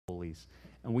families.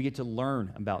 And we get to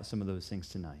learn about some of those things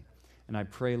tonight. And I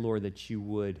pray, Lord, that you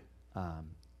would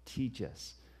teach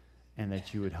us and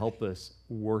that you would help us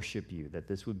worship you, that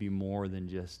this would be more than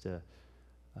just an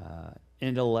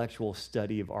intellectual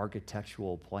study of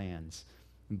architectural plans,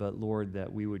 but, Lord,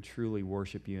 that we would truly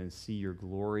worship you and see your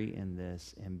glory in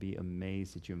this and be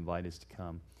amazed that you invite us to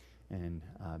come and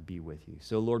be with you.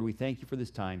 So, Lord, we thank you for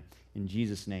this time. In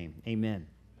Jesus' name, amen.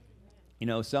 You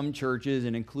know, some churches,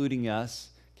 and including us,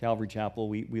 Calvary Chapel,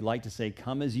 we like to say,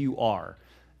 come as you are.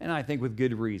 And I think with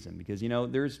good reason, because, you know,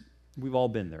 we've all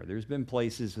been there. There's been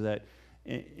places that,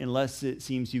 unless it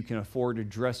seems you can afford to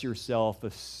dress yourself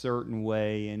a certain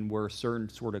way and wear certain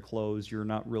sort of clothes, you're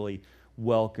not really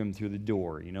welcome through the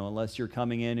door. You know, unless you're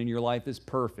coming in and your life is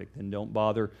perfect, then don't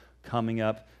bother coming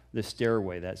up the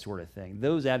stairway, that sort of thing.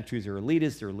 Those attitudes are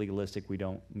elitist, they're legalistic. We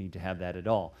don't need to have that at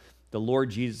all. The Lord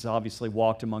Jesus obviously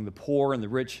walked among the poor and the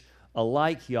rich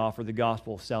alike. He offered the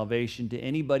gospel of salvation to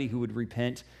anybody who would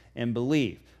repent and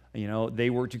believe. You know, they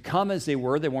were to come as they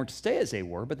were. They weren't to stay as they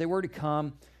were, but they were to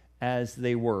come as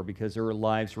they were because their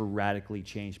lives were radically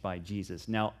changed by Jesus.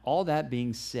 Now, all that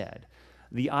being said,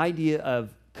 the idea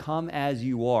of come as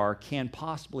you are can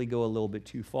possibly go a little bit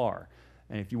too far.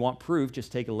 And if you want proof,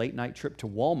 just take a late night trip to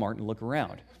Walmart and look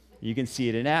around. You can see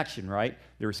it in action, right?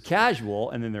 There's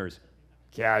casual and then there's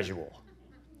casual.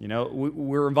 You know,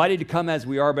 we're invited to come as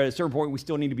we are, but at a certain point we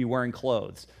still need to be wearing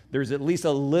clothes. There's at least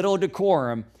a little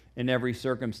decorum in every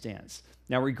circumstance.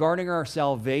 Now, regarding our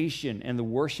salvation and the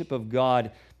worship of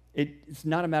God, it's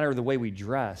not a matter of the way we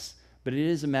dress, but it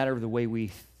is a matter of the way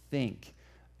we think.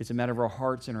 It's a matter of our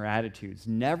hearts and our attitudes.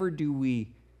 Never do we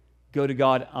go to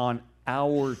God on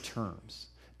our terms,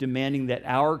 demanding that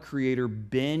our Creator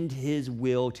bend His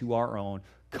will to our own,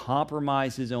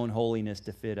 compromise His own holiness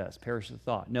to fit us. Perish the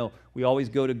thought. No, we always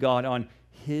go to God on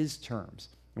His terms.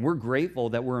 And we're grateful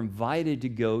that we're invited to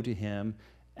go to Him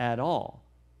at all.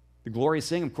 The glorious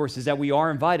thing, of course, is that we are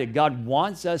invited. God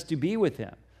wants us to be with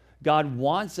Him. God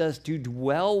wants us to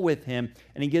dwell with Him,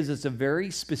 and He gives us a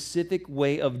very specific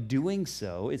way of doing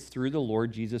so. It's through the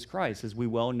Lord Jesus Christ, as we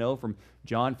well know from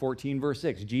John 14, verse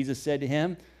 6. Jesus said to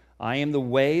him, I am the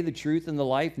way, the truth, and the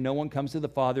life. No one comes to the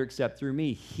Father except through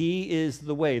me. He is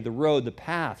the way, the road, the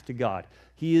path to God.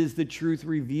 He is the truth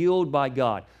revealed by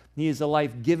God. He is the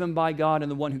life given by God,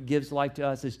 and the one who gives life to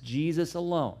us is Jesus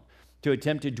alone. To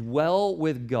attempt to dwell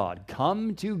with God,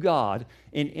 come to God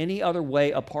in any other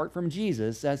way apart from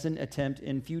Jesus, that's an attempt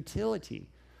in futility.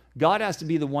 God has to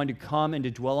be the one to come and to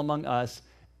dwell among us,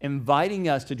 inviting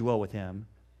us to dwell with Him.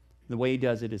 The way He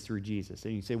does it is through Jesus.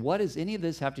 And you say, what does any of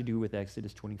this have to do with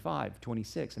Exodus 25,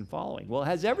 26, and following? Well, it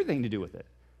has everything to do with it.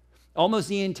 Almost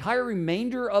the entire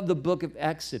remainder of the book of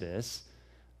Exodus,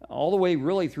 all the way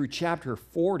really through chapter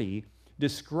 40,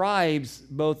 describes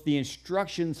both the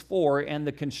instructions for and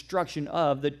the construction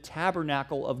of the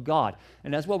tabernacle of God.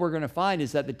 And that's what we're going to find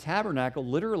is that the tabernacle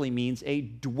literally means a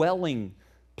dwelling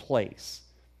place.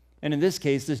 And in this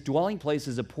case, this dwelling place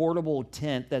is a portable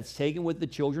tent that's taken with the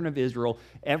children of Israel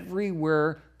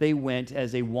everywhere they went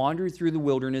as they wandered through the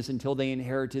wilderness until they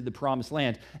inherited the promised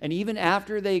land. And even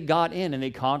after they got in and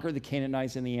they conquered the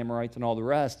Canaanites and the Amorites and all the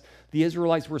rest, the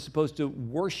Israelites were supposed to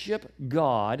worship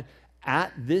God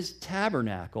at this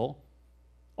tabernacle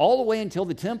all the way until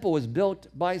the temple was built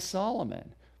by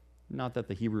Solomon. Not that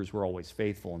the Hebrews were always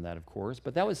faithful in that, of course,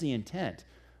 but that was the intent.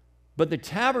 But the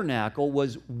tabernacle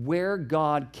was where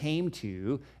God came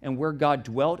to and where God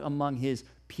dwelt among His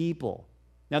people.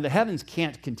 Now, the heavens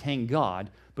can't contain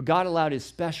God, but God allowed His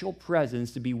special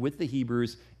presence to be with the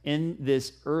Hebrews in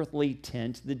this earthly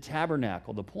tent, the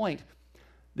tabernacle. The point,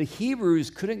 the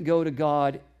Hebrews couldn't go to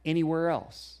God anywhere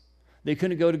else. They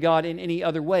couldn't go to God in any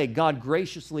other way. God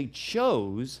graciously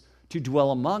chose to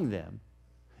dwell among them.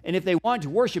 And if they wanted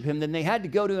to worship Him, then they had to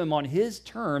go to Him on His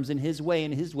terms and His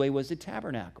way was the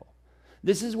tabernacle.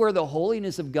 This is where the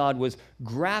holiness of God was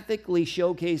graphically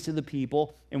showcased to the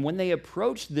people. And when they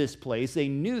approached this place, they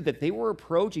knew that they were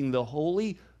approaching the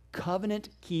holy,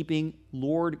 covenant-keeping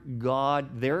Lord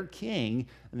God, their King,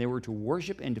 and they were to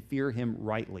worship and to fear Him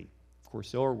rightly. Of course,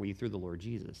 so are we through the Lord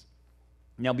Jesus.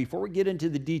 Now, before we get into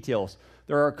the details,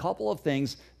 there are a couple of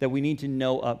things that we need to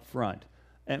know up front.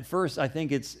 At first, I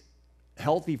think it's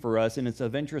healthy for us, and it's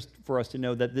of interest for us to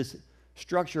know that this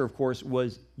structure, of course,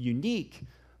 was unique,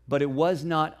 but it was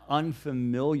not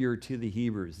unfamiliar to the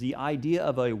Hebrews. The idea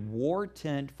of a war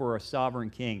tent for a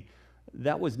sovereign king,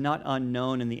 that was not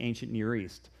unknown in the ancient Near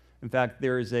East. In fact,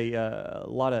 there is a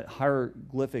lot of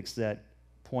hieroglyphics that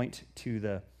point to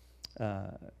the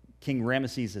King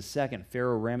Ramesses II,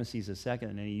 Pharaoh Ramesses II,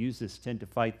 and he used this tent to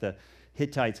fight the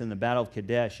Hittites in the Battle of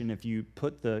Kadesh. And if you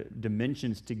put the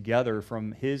dimensions together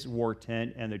from his war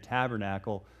tent and the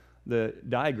tabernacle, the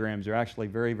diagrams are actually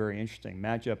very, very interesting,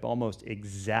 match up almost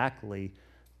exactly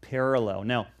parallel.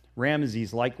 Now,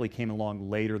 Ramesses likely came along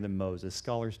later than Moses.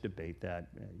 Scholars debate that.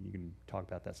 You can talk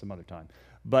about that some other time.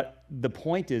 But the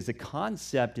point is, the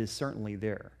concept is certainly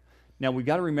there. Now, we've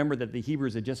got to remember that the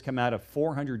Hebrews had just come out of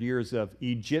 400 years of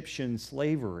Egyptian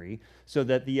slavery, so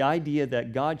that the idea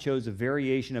that God chose a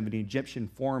variation of an Egyptian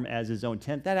form as his own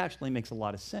tent, that actually makes a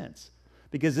lot of sense.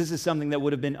 Because this is something that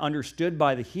would have been understood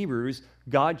by the Hebrews.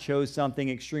 God chose something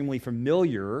extremely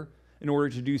familiar in order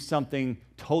to do something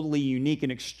totally unique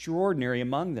and extraordinary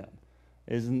among them.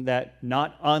 Isn't that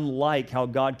not unlike how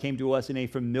God came to us in a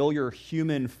familiar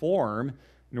human form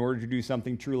in order to do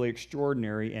something truly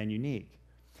extraordinary and unique?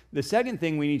 The second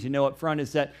thing we need to know up front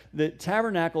is that the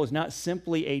tabernacle is not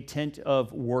simply a tent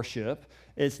of worship.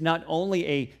 It's not only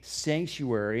a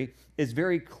sanctuary. It's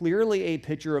very clearly a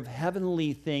picture of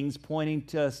heavenly things pointing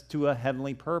to us to a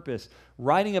heavenly purpose.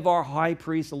 Writing of our high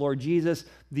priest, the Lord Jesus,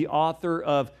 the author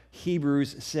of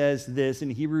Hebrews says this in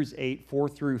Hebrews 8, 4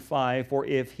 through 5, for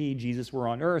if he, Jesus, were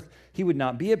on earth, he would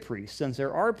not be a priest, since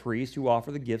there are priests who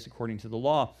offer the gifts according to the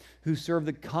law, who serve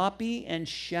the copy and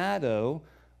shadow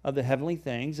of the heavenly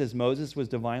things, as Moses was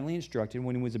divinely instructed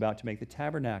when he was about to make the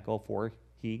tabernacle, for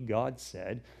he, God,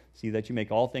 said, see that you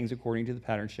make all things according to the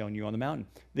pattern shown you on the mountain.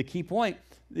 The key point,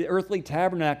 the earthly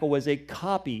tabernacle was a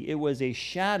copy. It was a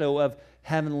shadow of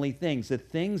heavenly things. The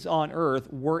things on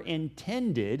earth were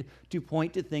intended to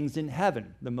point to things in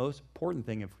heaven. The most important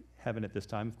thing of heaven at this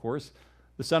time, of course,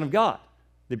 the Son of God,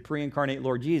 the pre-incarnate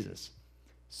Lord Jesus.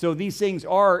 So these things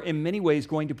are, in many ways,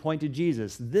 going to point to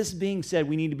Jesus. This being said,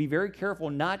 we need to be very careful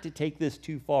not to take this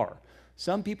too far.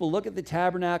 Some people look at the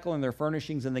tabernacle and their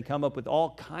furnishings and they come up with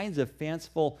all kinds of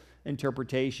fanciful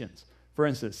interpretations. For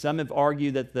instance, some have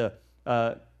argued that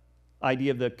the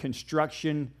idea of the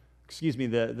construction,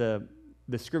 the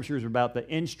scriptures about the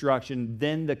instruction,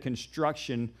 then the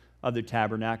construction of the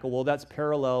tabernacle. Well, that's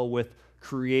parallel with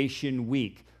creation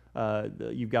week.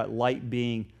 You've got light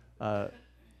being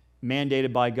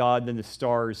mandated by God, then the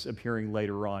stars appearing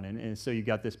later on. And so you've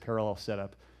got this parallel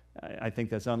setup. I think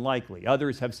that's unlikely.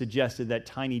 Others have suggested that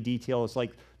tiny details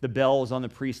like the bells on the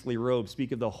priestly robe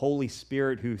speak of the Holy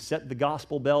Spirit who set the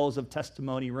gospel bells of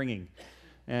testimony ringing.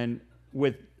 And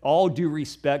with all due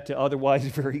respect to otherwise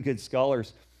very good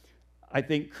scholars, I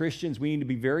think Christians, we need to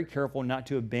be very careful not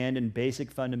to abandon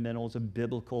basic fundamentals of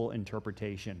biblical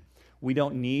interpretation. We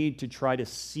don't need to try to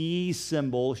see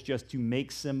symbols just to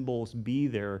make symbols be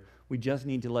there. We just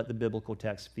need to let the biblical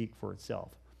text speak for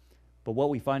itself. But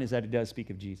what we find is that it does speak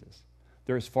of Jesus.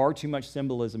 There is far too much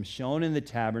symbolism shown in the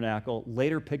tabernacle,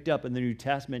 later picked up in the New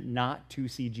Testament, not to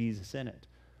see Jesus in it.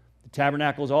 The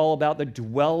tabernacle is all about the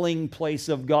dwelling place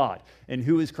of God. And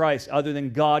who is Christ other than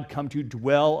God come to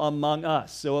dwell among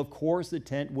us? So, of course, the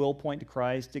tent will point to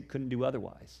Christ. It couldn't do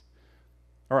otherwise.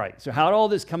 All right, so how did all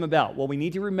this come about? Well, we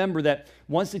need to remember that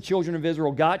once the children of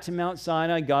Israel got to Mount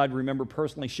Sinai, God, remember,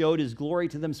 personally showed his glory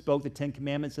to them, spoke the Ten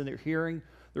Commandments in their hearing.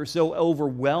 They're so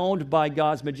overwhelmed by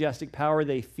God's majestic power,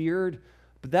 they feared.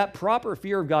 But that proper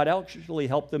fear of God actually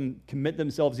helped them commit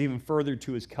themselves even further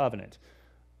to his covenant.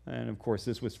 And, of course,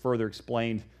 this was further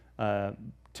explained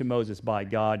to Moses by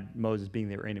God, Moses being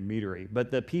their intermediary.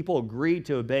 But the people agreed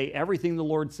to obey everything the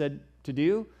Lord said to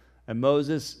do, and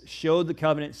Moses showed the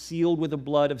covenant sealed with the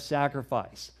blood of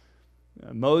sacrifice.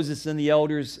 Moses and the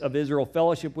elders of Israel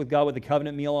fellowship with God with the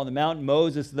covenant meal on the mountain.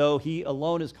 Moses, though he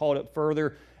alone is called up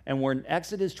further. And when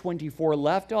Exodus 24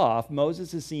 left off,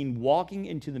 Moses is seen walking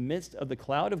into the midst of the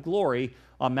cloud of glory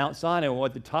on Mount Sinai, or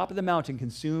at the top of the mountain,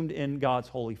 consumed in God's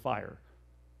holy fire.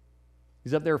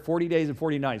 He's up there 40 days and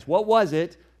 40 nights. What was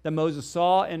it that Moses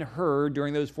saw and heard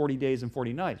during those 40 days and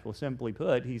 40 nights? Well, simply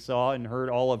put, he saw and heard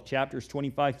all of chapters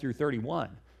 25 through 31.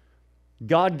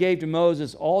 God gave to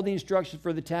Moses all the instructions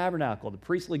for the tabernacle, the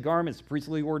priestly garments, the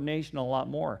priestly ordination, and a lot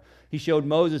more. He showed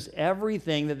Moses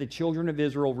everything that the children of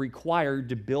Israel required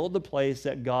to build the place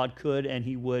that God could and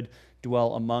he would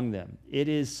dwell among them. It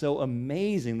is so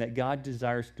amazing that God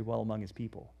desires to dwell among his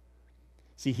people.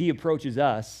 See, he approaches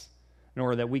us in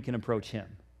order that we can approach him.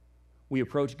 We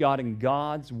approach God in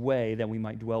God's way that we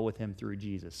might dwell with him through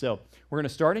Jesus. So we're going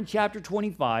to start in chapter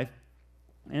 25.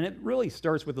 And it really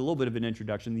starts with a little bit of an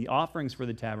introduction. The offerings for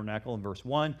the tabernacle in verse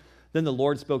 1. Then the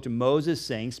Lord spoke to Moses,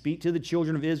 saying, speak to the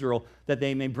children of Israel that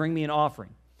they may bring me an offering.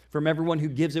 From everyone who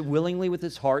gives it willingly with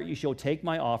his heart, you shall take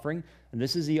my offering. And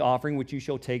this is the offering which you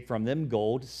shall take from them: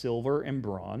 gold, silver, and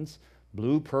bronze,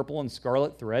 blue, purple, and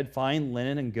scarlet thread, fine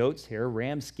linen and goat's hair,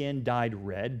 ram skin dyed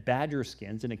red, badger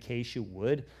skins, and acacia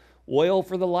wood, oil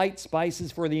for the light,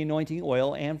 spices for the anointing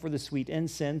oil, and for the sweet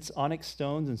incense, onyx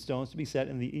stones and stones to be set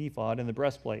in the ephod and the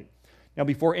breastplate. Now,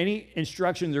 before any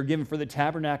instructions are given for the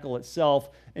tabernacle itself,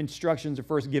 instructions are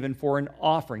first given for an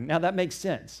offering. Now, that makes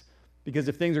sense, because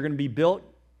if things are going to be built,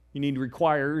 you need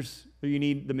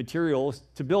the materials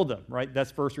to build them, right?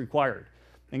 That's first required.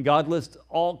 And God lists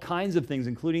all kinds of things,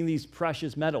 including these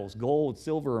precious metals, gold,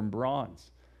 silver, and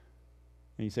bronze.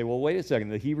 And you say, well, wait a second.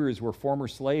 The Hebrews were former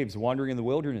slaves wandering in the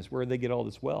wilderness. Where did they get all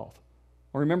this wealth?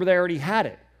 Well, remember, they already had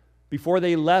it. Before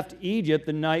they left Egypt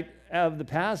the night of the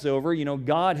Passover,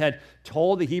 God had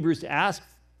told the Hebrews to ask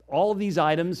all of these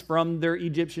items from their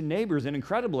Egyptian neighbors. And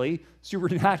incredibly,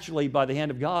 supernaturally, by the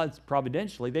hand of God,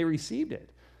 providentially, they received it.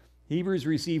 Hebrews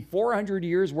received 400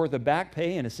 years' worth of back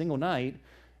pay in a single night,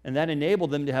 and that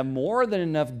enabled them to have more than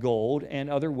enough gold and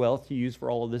other wealth to use for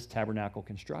all of this tabernacle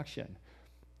construction.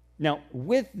 Now,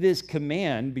 with this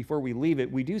command, before we leave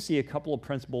it, we do see a couple of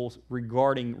principles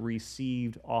regarding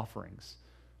received offerings.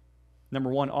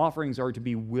 Number one, offerings are to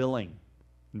be willing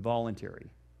and voluntary,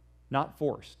 not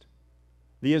forced.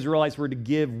 The Israelites were to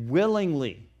give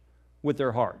willingly with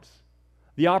their hearts.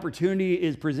 The opportunity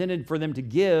is presented for them to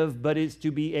give, but it's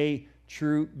to be a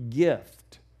true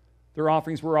gift. Their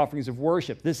offerings were offerings of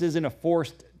worship. This isn't a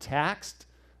forced tax.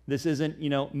 This isn't,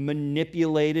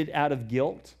 manipulated out of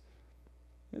guilt.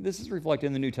 This is reflected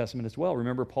in the New Testament as well.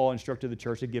 Remember, Paul instructed the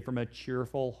church to give from a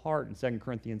cheerful heart in 2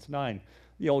 Corinthians 9.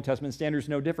 The Old Testament standard is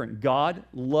no different. God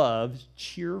loves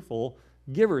cheerful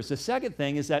givers. The second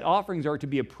thing is that offerings are to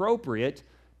be appropriate,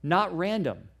 not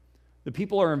random. The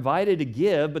people are invited to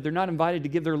give, but they're not invited to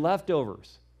give their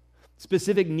leftovers.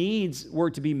 Specific needs were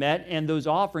to be met, and those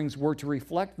offerings were to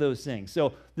reflect those things.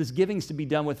 So this giving is to be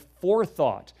done with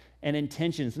forethought and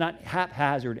intention. It's not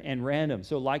haphazard and random.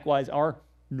 So likewise, our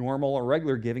normal or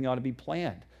regular giving ought to be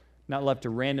planned, not left to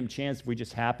random chance if we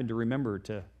just happen to remember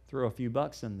to throw a few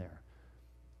bucks in there.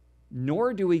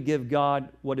 Nor do we give God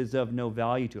what is of no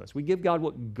value to us. We give God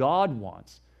what God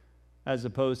wants, as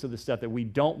opposed to the stuff that we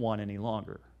don't want any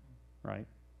longer, right?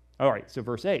 All right, so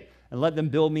verse 8, and let them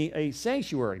build me a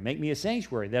sanctuary, make me a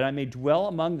sanctuary, that I may dwell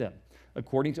among them,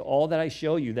 according to all that I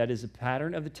show you. That is the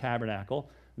pattern of the tabernacle,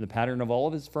 and the pattern of all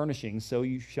of its furnishings, so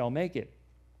you shall make it.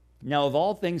 Now, of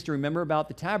all things to remember about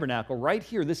the tabernacle, right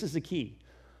here, this is the key.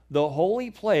 The holy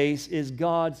place is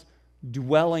God's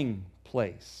dwelling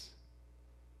place.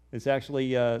 It's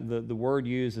actually, the word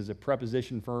used as a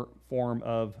preposition form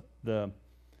of the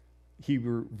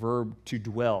Hebrew verb to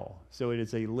dwell. So it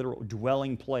is a literal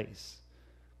dwelling place.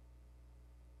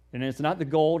 And it's not the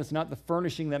gold, it's not the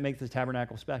furnishing that makes the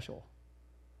tabernacle special.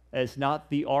 It's not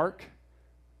the ark,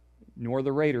 nor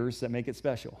the raiders that make it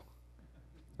special.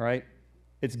 Right?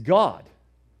 It's God.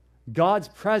 God's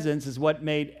presence is what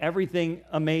made everything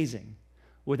amazing.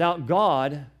 Without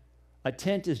God, a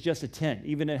tent is just a tent,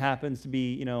 even if it happens to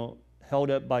be, held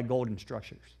up by golden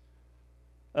structures.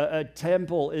 A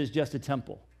temple is just a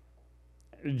temple.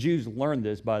 The Jews learned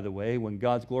this, by the way, when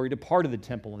God's glory departed the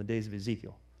temple in the days of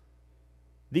Ezekiel.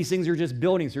 These things are just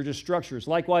buildings, they're just structures.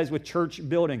 Likewise with church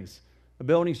buildings. A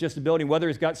building's just a building, whether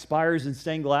it's got spires and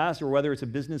stained glass or whether it's a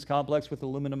business complex with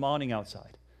aluminum awning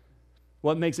outside.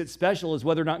 What makes it special is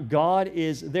whether or not God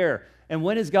is there. And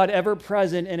when is God ever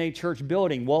present in a church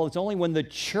building? Well, it's only when the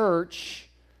church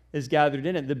is gathered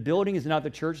in it. The building is not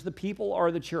the church, the people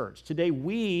are the church. Today,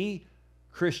 we,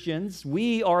 Christians,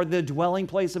 we are the dwelling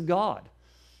place of God.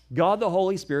 God, the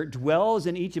Holy Spirit, dwells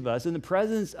in each of us, and the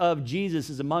presence of Jesus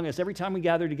is among us every time we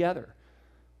gather together.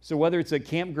 So whether it's a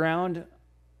campground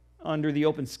under the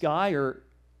open sky or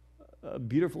a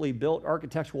beautifully built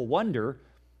architectural wonder,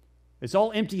 it's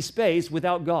all empty space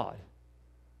without God.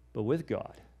 But with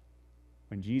God,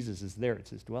 when Jesus is there, it's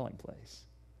his dwelling place.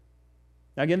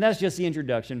 Now again, that's just the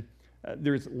introduction.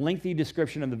 There's lengthy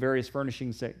description of the various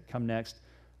furnishings that come next.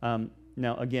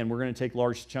 Now again, we're going to take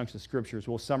large chunks of scriptures.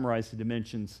 We'll summarize the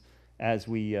dimensions as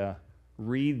we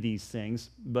read these things,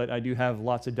 but I do have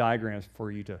lots of diagrams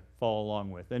for you to follow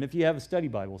along with. And if you have a study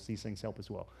Bible, these things help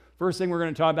as well. First thing we're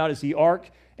going to talk about is the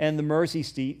ark and the mercy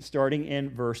seat, starting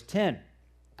in verse 10.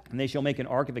 And they shall make an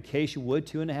ark of acacia wood,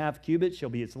 2.5 cubits shall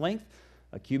be its length,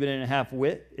 1.5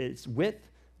 cubits its width,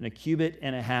 and 1.5 cubits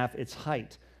its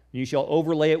height. And you shall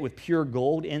overlay it with pure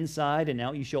gold inside and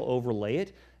out. You shall overlay it.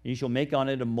 And you shall make on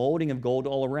it a molding of gold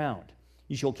all around.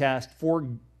 You shall cast 4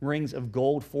 rings of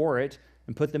gold for it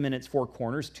and put them in its 4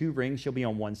 corners. 2 rings shall be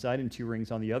on one side and 2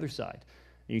 rings on the other side.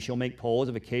 And you shall make poles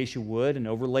of acacia wood and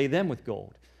overlay them with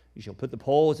gold. You shall put the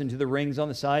poles into the rings on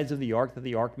the sides of the ark, that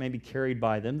the ark may be carried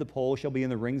by them. The poles shall be in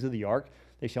the rings of the ark.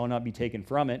 They shall not be taken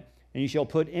from it. And you shall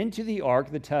put into the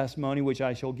ark the testimony which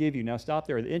I shall give you. Now stop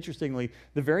there. Interestingly,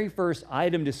 the very first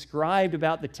item described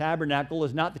about the tabernacle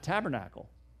is not the tabernacle,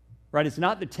 right? It's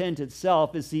not the tent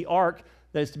itself. It's the ark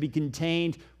that is to be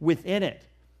contained within it.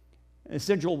 The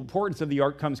central importance of the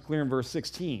ark comes clear in verse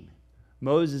 16.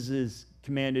 Moses is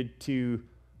commanded to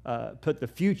put the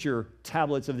future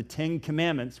tablets of the 10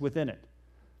 Commandments within it.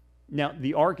 Now,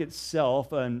 the ark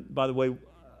itself, and by the way,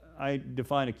 I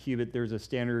define a cubit. There's a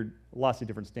standard, lots of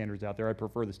different standards out there. I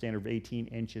prefer the standard of 18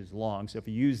 inches long. So if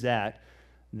you use that,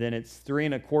 then it's 3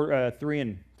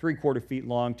 3/4 feet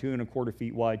long, 2 1/4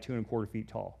 feet wide, 2 1/4 feet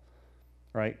tall,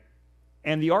 right?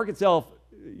 And the ark itself,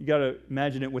 you got to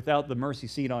imagine it without the mercy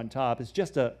seat on top. It's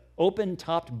just an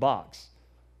open-topped box.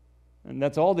 And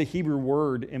that's all the Hebrew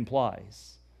word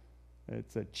implies.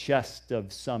 It's a chest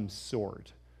of some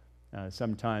sort.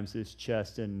 Sometimes this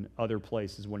chest in other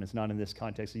places, when it's not in this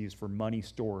context, is used for money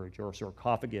storage or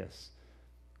sarcophagus.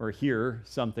 Or here,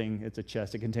 it's a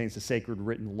chest that contains the sacred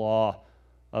written law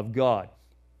of God.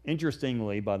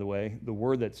 Interestingly, by the way, the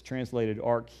word that's translated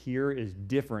ark here is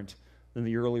different than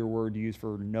the earlier word used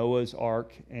for Noah's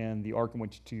ark and the ark in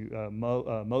which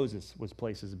Moses was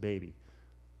placed as a baby.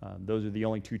 Those are the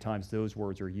only two times those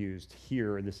words are used.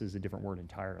 Here, this is a different word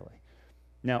entirely.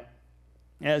 Now,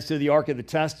 as to the Ark of the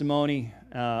Testimony,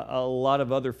 a lot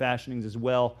of other fashionings as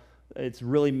well. It's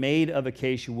really made of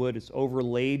acacia wood. It's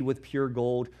overlaid with pure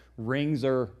gold. Rings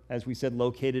are, as we said,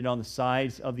 located on the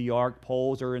sides of the ark.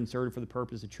 Poles are inserted for the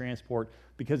purpose of transport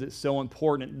because it's so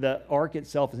important. The ark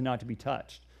itself is not to be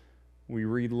touched. We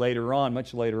read later on,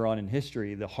 much later on in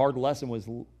history, the hard lesson was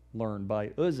learned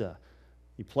by Uzzah.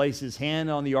 He placed his hand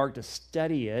on the ark to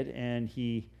steady it, and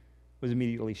he was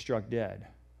immediately struck dead.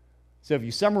 So if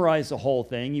you summarize the whole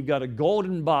thing, you've got a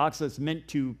golden box that's meant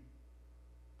to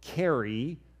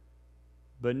carry,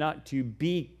 but not to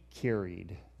be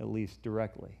carried, at least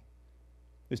directly.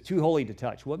 It's too holy to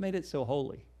touch. What made it so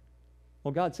holy?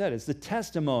 Well, God said, it's the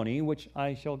testimony which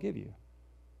I shall give you.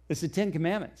 It's the 10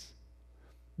 Commandments.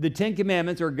 The 10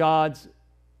 Commandments are God's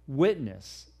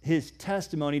witness, his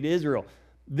testimony to Israel.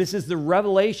 This is the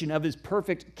revelation of his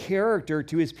perfect character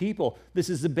to his people. This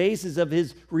is the basis of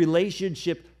his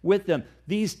relationship with them.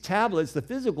 These tablets, the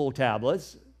physical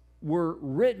tablets, were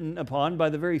written upon by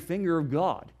the very finger of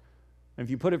God. And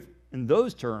if you put it in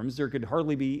those terms, there could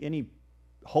hardly be any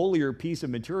holier piece of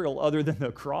material other than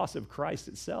the cross of Christ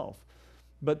itself.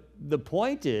 But the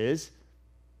point is,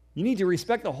 you need to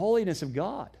respect the holiness of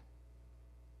God.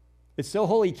 It's so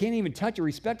holy, you can't even touch it.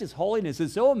 Respect his holiness.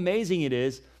 It's so amazing it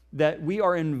is that we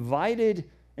are invited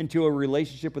into a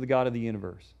relationship with the God of the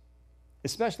universe,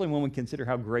 especially when we consider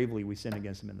how gravely we sinned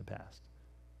against him in the past,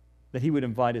 that he would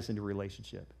invite us into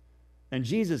relationship. And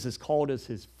Jesus has called us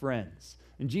his friends,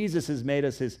 and Jesus has made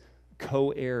us his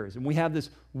co-heirs, and we have this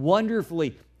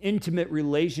wonderfully intimate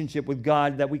relationship with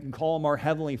God that we can call him our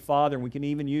Heavenly Father, and we can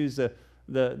even use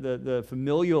the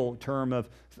familial term of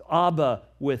Abba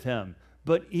with him.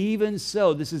 But even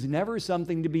so, this is never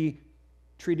something to be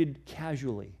treated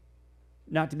casually,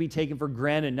 not to be taken for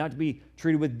granted, not to be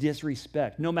treated with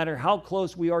disrespect. No matter how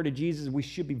close we are to Jesus, we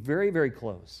should be very, very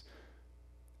close.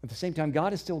 At the same time,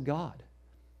 God is still God,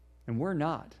 and we're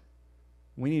not.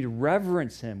 We need to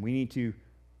reverence him. We need to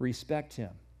respect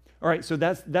him. All right, so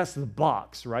that's the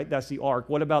box, right? That's the ark.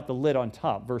 What about the lid on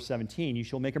top? Verse 17, you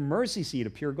shall make a mercy seat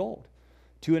of pure gold.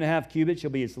 2.5 cubits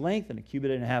shall be its length, and 1.5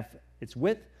 cubits its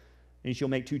width. And you shall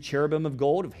make 2 cherubim of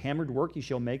gold of hammered work. You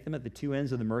shall make them at the 2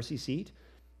 ends of the mercy seat.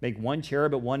 Make 1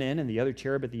 cherub at one end and the other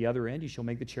cherub at the other end. You shall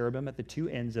make the cherubim at the 2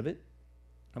 ends of it,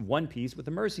 of one piece with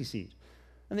the mercy seat.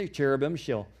 And the cherubim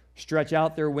shall stretch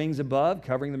out their wings above,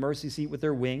 covering the mercy seat with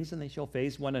their wings, and they shall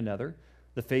face one another.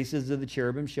 The faces of the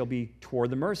cherubim shall be toward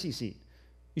the mercy seat.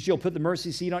 You shall put the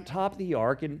mercy seat on top of the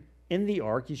ark, and in the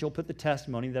ark you shall put the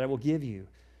testimony that I will give you.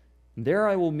 And there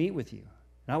I will meet with you,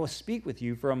 and I will speak with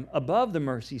you from above the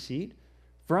mercy seat,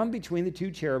 from between the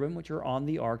 2 cherubim which are on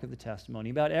the ark of the testimony,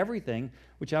 about everything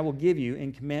which I will give you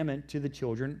in commandment to the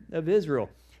children of Israel.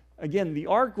 Again, the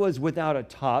ark was without a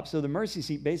top, so the mercy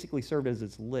seat basically served as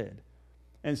its lid.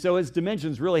 And so its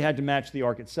dimensions really had to match the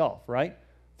ark itself, right?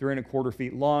 3 1/4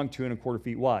 feet long, 2 1/4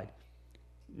 feet wide.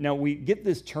 Now, we get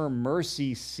this term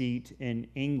mercy seat in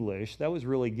English. That was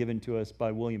really given to us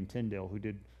by William Tyndale, who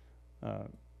did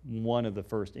one of the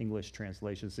first English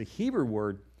translations. The Hebrew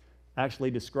word actually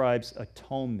describes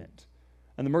atonement.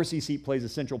 And the mercy seat plays a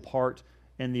central part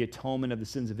in the atonement of the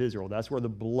sins of Israel. That's where the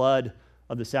blood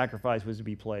of the sacrifice was to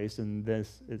be placed, and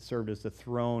it served as the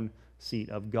throne seat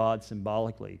of God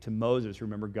symbolically. To Moses,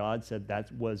 remember, God said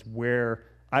that was where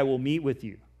I will meet with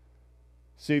you.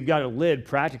 So you've got a lid,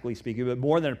 practically speaking, but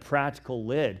more than a practical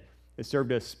lid. It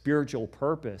served a spiritual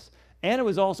purpose. And it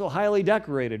was also highly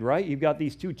decorated, right? You've got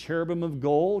these two cherubim of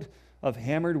gold, of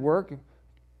hammered work.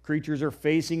 Creatures are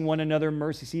facing one another,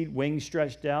 mercy seat, wings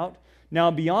stretched out. Now,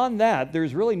 beyond that,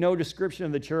 there's really no description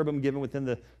of the cherubim given within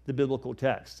the biblical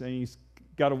text. And you've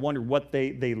got to wonder what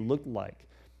they looked like.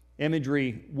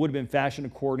 Imagery would have been fashioned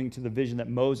according to the vision that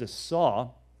Moses saw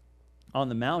on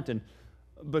the mountain.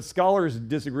 But scholars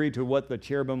disagree to what the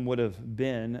cherubim would have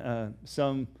been.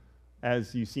 Some,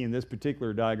 as you see in this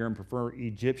particular diagram, prefer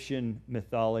Egyptian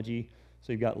mythology.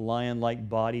 So you've got lion-like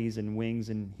bodies and wings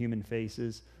and human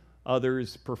faces.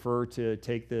 Others prefer to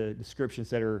take the descriptions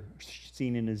that are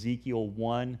seen in Ezekiel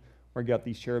 1, where you've got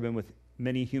these cherubim with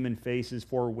many human faces,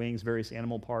 4 wings, various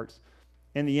animal parts.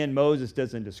 In the end, Moses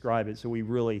doesn't describe it, so we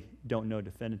really don't know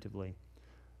definitively.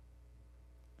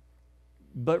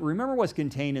 But remember what's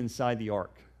contained inside the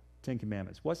ark, 10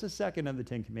 Commandments. What's the second of the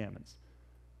 10 Commandments?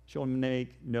 Shall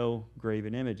make no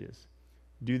graven images.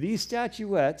 Do these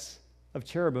statuettes of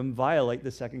cherubim violate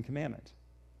the second commandment?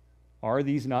 Are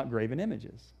these not graven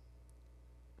images?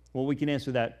 Well, we can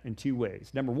answer that in 2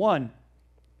 ways. Number one,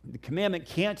 the commandment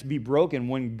can't be broken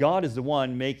when God is the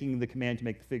one making the command to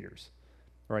make the figures.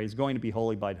 Right? He's going to be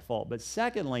holy by default. But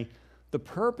secondly, the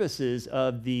purposes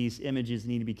of these images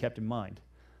need to be kept in mind.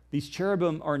 These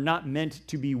cherubim are not meant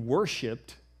to be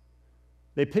worshipped.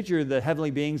 They picture the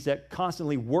heavenly beings that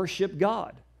constantly worship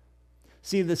God.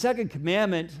 See, the second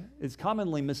commandment is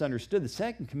commonly misunderstood. The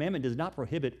second commandment does not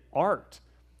prohibit art.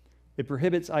 It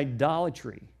prohibits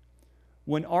idolatry.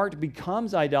 When art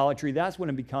becomes idolatry, that's when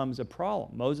it becomes a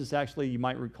problem. Moses actually, you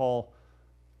might recall,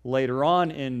 later on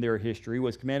in their history,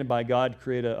 was commanded by God to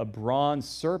create a bronze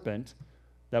serpent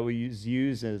that was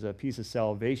used as a piece of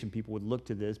salvation. People would look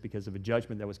to this because of a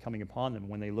judgment that was coming upon them.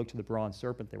 When they looked to the bronze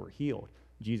serpent, they were healed.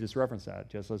 Jesus referenced that.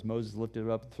 Just as Moses lifted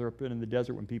up the serpent in the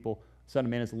desert, when people, Son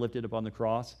of Man is lifted up on the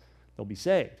cross, they'll be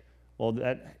saved. Well,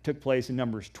 that took place in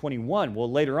Numbers 21.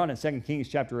 Well, later on in 2 Kings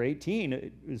chapter 18,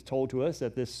 it is told to us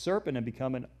that this serpent had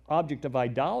become an object of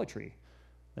idolatry.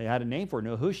 They had a name for it,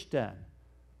 Nehushtan.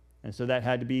 And so that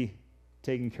had to be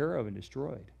taken care of and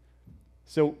destroyed.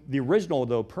 So the original,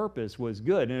 though, purpose was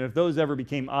good. And if those ever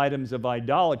became items of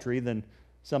idolatry, then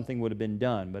something would have been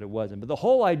done, but it wasn't. But the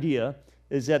whole idea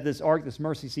is that this ark, this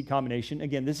mercy seat combination,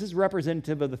 again, this is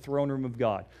representative of the throne room of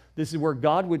God. This is where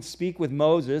God would speak with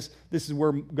Moses. This is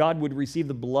where God would receive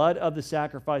the blood of the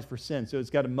sacrifice for sin. So it's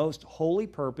got a most holy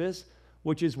purpose,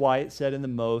 which is why it's said in the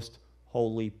most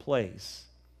holy place.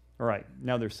 All right,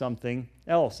 now there's something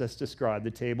else that's described,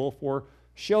 the table for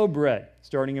showbread.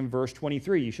 Starting in verse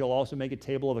 23, you shall also make a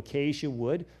table of acacia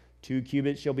wood. 2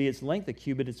 cubits shall be its length, 1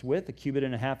 cubit its width, 1.5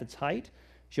 cubits its height.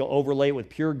 She'll overlay it with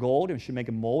pure gold, and she'll make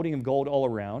a molding of gold all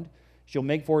around. She'll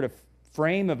make for it a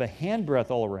frame of a handbreadth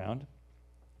all around.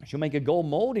 She'll make a gold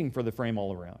molding for the frame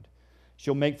all around.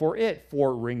 She'll make for it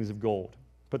 4 rings of gold.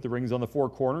 Put the rings on the 4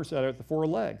 corners, set out the 4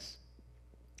 legs.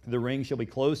 The rings shall be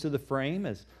close to the frame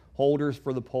as holders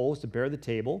for the poles to bear the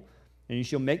table. And you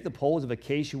shall make the poles of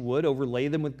acacia wood, overlay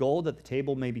them with gold, that the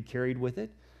table may be carried with it.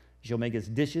 You shall make its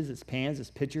dishes, its pans, its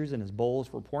pitchers, and its bowls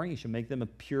for pouring. You shall make them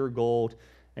of pure gold.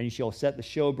 And you shall set the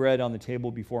showbread on the table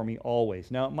before me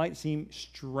always. Now, it might seem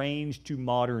strange to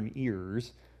modern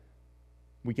ears.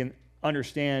 We can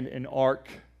understand an ark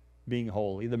being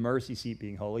holy, the mercy seat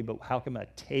being holy, but how come a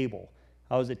table?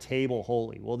 How is a table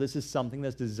holy? Well, this is something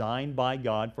that's designed by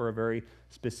God for a very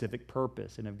specific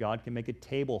purpose. And if God can make a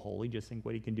table holy, just think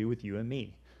what he can do with you and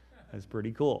me. That's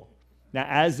pretty cool. Now,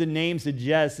 as the name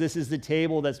suggests, this is the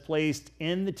table that's placed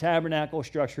in the tabernacle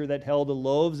structure that held the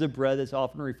loaves of bread that's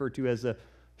often referred to as the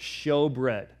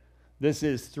showbread. This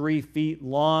is 3 feet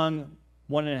long,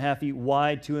 1.5 feet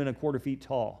wide, 2.25 feet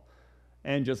tall.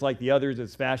 And just like the others,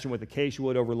 it's fashioned with acacia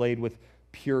wood overlaid with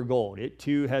pure gold. It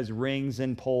too has rings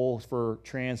and poles for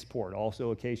transport,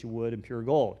 also acacia wood and pure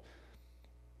gold.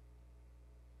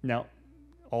 Now,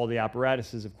 all the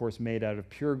apparatus is, of course, made out of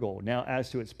pure gold. Now,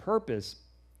 as to its purpose,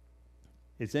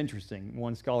 it's interesting.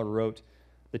 One scholar wrote,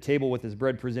 the table with its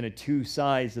bread presented 2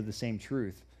 sides of the same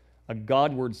truth, a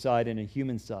Godward side and a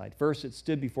human side. First, it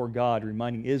stood before God,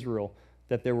 reminding Israel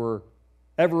that they were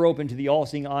ever open to the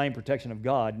all-seeing eye and protection of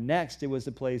God. Next, it was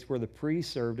the place where the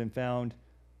priests served and found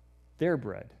their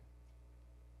bread.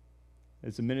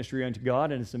 It's a ministry unto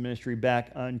God, and it's a ministry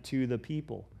back unto the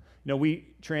people. You know,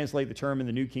 we translate the term in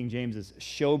the New King James as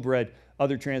showbread.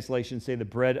 Other translations say the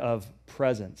bread of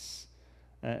presence.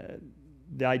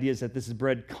 The idea is that this is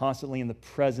bread constantly in the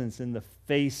presence, in the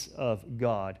face of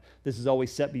God. This is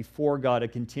always set before God, a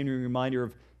continuing reminder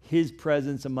of his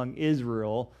presence among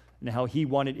Israel and how he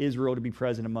wanted Israel to be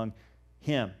present among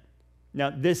him. Now,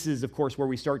 this is, of course, where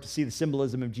we start to see the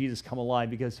symbolism of Jesus come alive,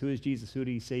 because who is Jesus? Who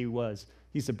did he say he was?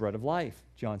 He's the bread of life,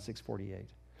 John 6:48.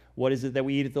 What is it that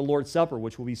we eat at the Lord's Supper,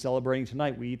 which we'll be celebrating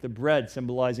tonight? We eat the bread,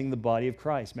 symbolizing the body of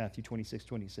Christ, Matthew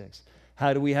 26:26.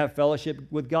 How do we have fellowship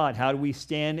with God? How do we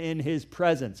stand in his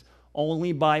presence?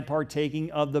 Only by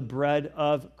partaking of the bread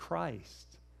of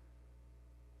Christ.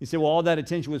 You say, well, all that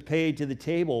attention was paid to the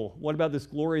table. What about this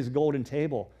glorious golden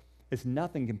table? It's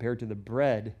nothing compared to the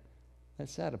bread that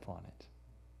sat upon it.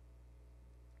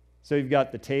 So you've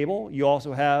got the table. You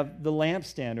also have the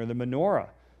lampstand, or the menorah,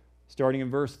 starting in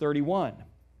verse 31.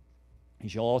 You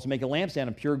shall also make a lampstand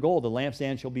of pure gold. The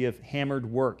lampstand shall be of hammered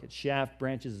work. Its shaft,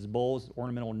 branches, its bowls, its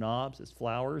ornamental knobs, its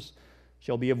flowers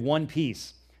shall be of one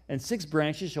piece. And 6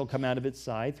 branches shall come out of its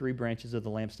side, 3 branches of the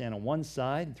lampstand on one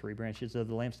side, and 3 branches of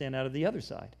the lampstand out of the other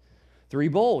side. 3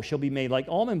 bowls shall be made like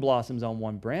almond blossoms on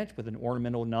one branch, with an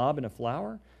ornamental knob and a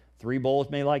flower. 3 bowls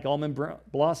made like almond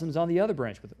blossoms on the other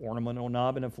branch, with an ornamental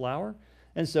knob and a flower.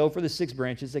 And so for the 6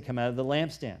 branches that come out of the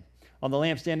lampstand. On the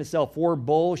lampstand itself, 4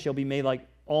 bowls shall be made like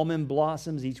almond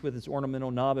blossoms, each with its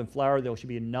ornamental knob and flower. There shall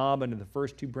be a knob under the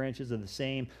first 2 branches of the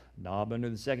same, knob under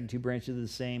the second 2 branches of the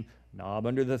same, knob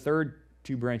under the third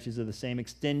 2 branches of the same,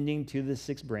 extending to the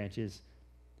 6 branches,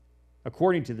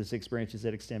 according to the 6 branches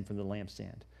that extend from the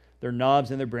lampstand. Their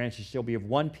knobs and their branches shall be of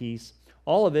one piece.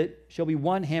 All of it shall be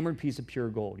one hammered piece of pure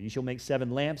gold. You shall make 7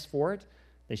 lamps for it.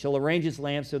 They shall arrange its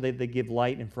lamps so that they give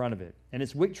light in front of it. And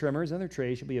its wick trimmers and their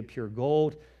trays shall be of pure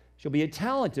gold. Shall be a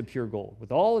talent of pure gold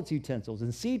with all its utensils,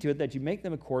 and see to it that you make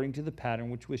them according to the pattern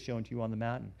which was shown to you on the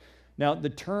mountain. Now, the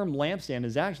term lampstand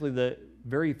is actually the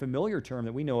very familiar term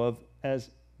that we know of as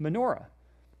menorah.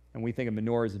 And we think of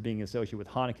menorahs as being associated with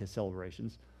Hanukkah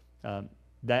celebrations.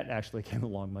 That actually came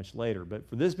along much later. But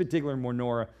for this particular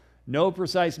menorah, no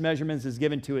precise measurements is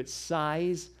given to its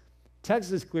size.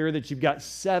 Text is clear that you've got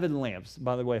 7 lamps.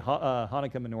 By the way,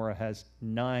 Hanukkah menorah has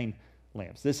 9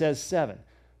 lamps. This has 7.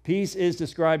 Piece is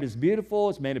described as beautiful.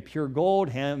 It's made of pure gold,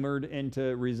 hammered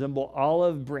into resemble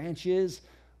olive branches,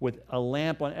 with a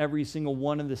lamp on every single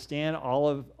one of the stand.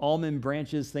 Almond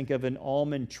branches, think of an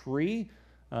almond tree.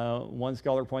 One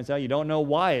scholar points out you don't know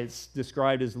why it's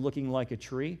described as looking like a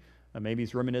tree. Maybe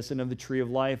it's reminiscent of the tree of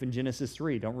life in Genesis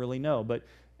 3. Don't really know. But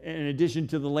in addition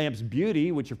to the lamp's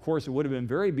beauty, which of course it would have been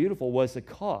very beautiful, was the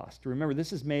cost. Remember,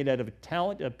 this is made out of a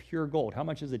talent of pure gold. How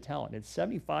much is a talent? It's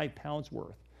 75 pounds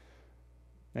worth.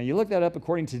 Now, you look that up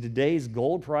according to today's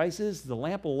gold prices, the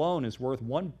lamp alone is worth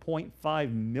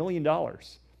 $1.5 million.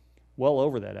 Well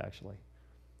over that, actually.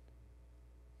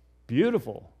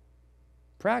 Beautiful.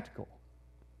 Practical.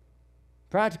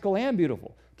 Practical and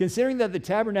beautiful. Considering that the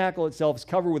tabernacle itself is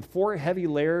covered with 4 heavy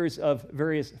layers of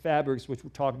various fabrics, which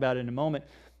we'll talk about in a moment,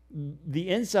 the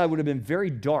inside would have been very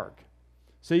dark.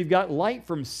 So you've got light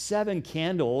from 7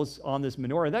 candles on this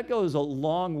menorah. That goes a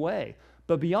long way.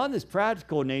 But beyond this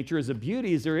practical nature as a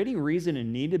beauty, is there any reason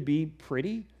and need to be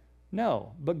pretty?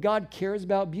 No. But God cares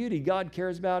about beauty. God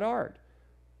cares about art.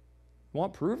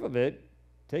 Want proof of it?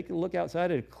 Take a look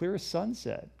outside at a clear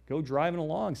sunset. Go driving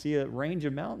along, see a range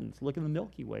of mountains. Look in the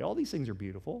Milky Way. All these things are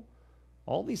beautiful.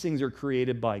 All these things are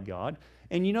created by God.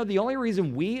 And you know, the only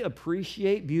reason we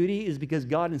appreciate beauty is because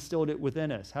God instilled it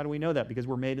within us. How do we know that? Because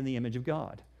we're made in the image of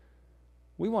God.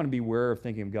 We want to be aware of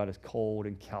thinking of God as cold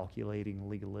and calculating,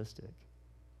 legalistic.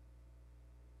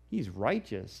 He's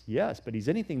righteous, yes, but he's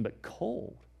anything but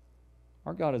cold.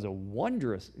 Our God is a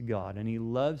wondrous God, and he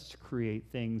loves to create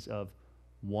things of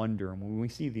wonder. And when we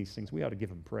see these things, we ought to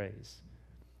give him praise.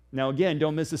 Now, again,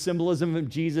 don't miss the symbolism of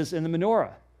Jesus in the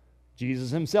menorah.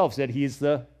 Jesus himself said he is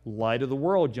the light of the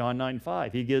world, John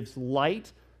 9:5. He gives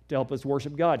light to help us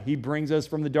worship God. He brings us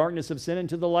from the darkness of sin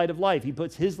into the light of life. He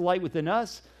puts his light within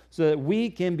us so that we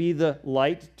can be the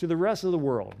light to the rest of the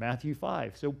world, Matthew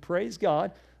 5. So praise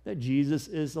God that Jesus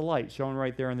is the light, shown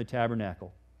right there in the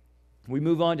tabernacle. We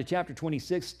move on to chapter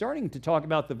 26, starting to talk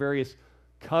about the various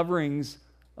coverings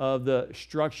of the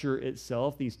structure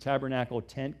itself, these tabernacle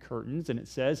tent curtains. And it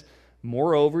says,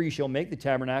 moreover, you shall make the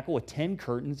tabernacle with 10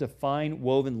 curtains of fine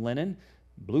woven linen,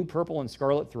 blue, purple, and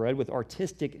scarlet thread, with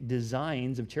artistic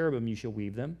designs of cherubim you shall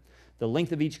weave them. The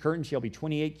length of each curtain shall be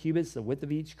 28 cubits, the width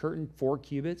of each curtain 4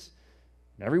 cubits.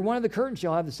 And every one of the curtains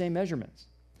shall have the same measurements.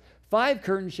 5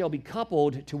 curtains shall be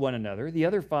coupled to one another. The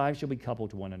other 5 shall be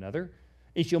coupled to one another.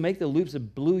 And shall make the loops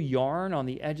of blue yarn on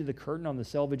the edge of the curtain on the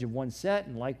selvage of one set,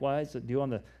 and likewise do on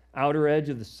the outer edge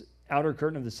of the outer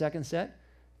curtain of the second set.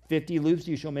 50 loops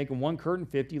you shall make in one curtain,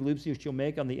 50 loops you shall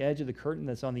make on the edge of the curtain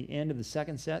that's on the end of the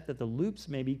second set, that the loops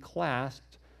may be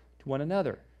clasped to one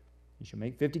another. You shall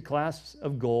make 50 clasps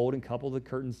of gold and couple the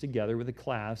curtains together with the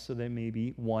clasps so they may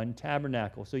be one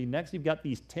tabernacle. So next you've got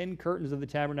these 10 curtains of the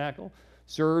tabernacle.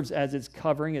 serves as its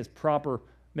covering, as proper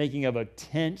making of a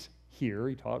tent here.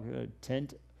 You talk a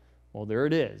tent, well, there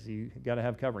it is. You've got to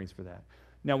have coverings for that.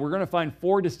 Now, we're going to find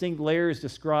 4 distinct layers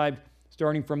described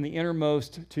starting from the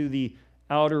innermost to the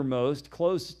outermost,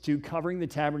 close to covering the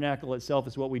tabernacle itself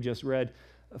is what we just read.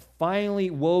 Finely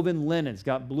woven linen. It's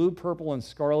got blue, purple, and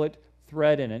scarlet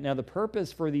thread in it. Now, the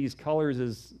purpose for these colors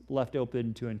is left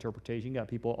open to interpretation. You got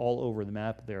people all over the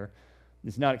map there.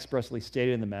 It's not expressly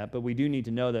stated in the map, but we do need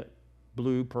to know that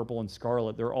blue, purple, and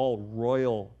scarlet, they're all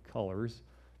royal colors.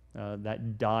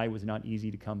 That dye was not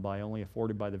easy to come by, only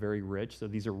afforded by the very rich. So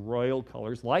these are royal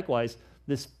colors. Likewise,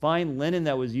 this fine linen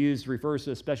that was used refers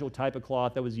to a special type of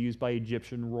cloth that was used by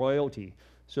Egyptian royalty.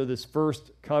 So this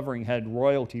first covering had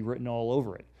royalty written all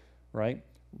over it, right?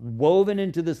 Woven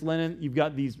into this linen, you've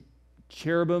got these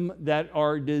cherubim that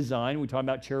are designed. We talked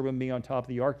about cherubim being on top of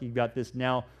the ark. You've got this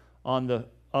now on the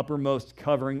uppermost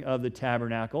covering of the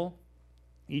tabernacle.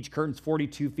 Each curtain's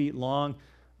 42 feet long,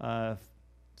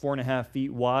 4.5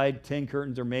 feet wide. 10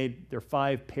 curtains are made. They're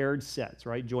 5 paired sets,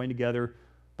 right? Joined together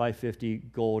by 50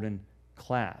 golden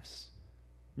clasps.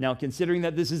 Now, considering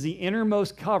that this is the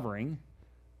innermost covering,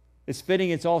 it's fitting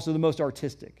it's also the most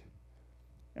artistic.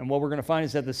 And what we're going to find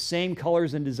is that the same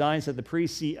colors and designs that the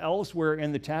priests see elsewhere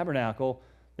in the tabernacle,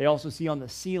 they also see on the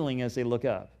ceiling as they look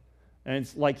up. And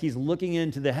it's like he's looking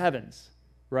into the heavens,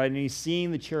 right? And he's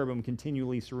seeing the cherubim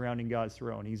continually surrounding God's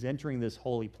throne. He's entering this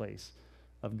holy place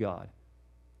of God.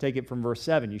 Take it from verse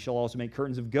 7. You shall also make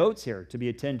curtains of goat's hair to be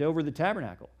a tent over the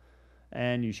tabernacle.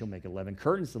 And you shall make 11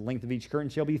 curtains. The length of each curtain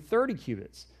shall be 30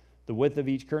 cubits. The width of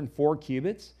each curtain 4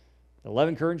 cubits. The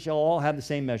 11 curtains shall all have the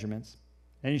same measurements.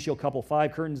 And you shall couple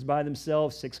 5 curtains by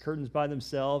themselves, 6 curtains by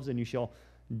themselves, and you shall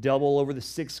double over the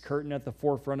 6th curtain at the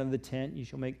forefront of the tent. You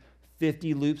shall make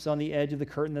 50 loops on the edge of the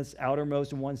curtain that's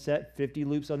outermost in one set, 50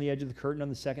 loops on the edge of the curtain on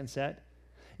the second set.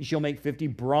 You shall make 50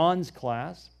 bronze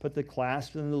clasps, put the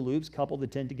clasps in the loops, couple the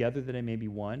tent together that it may be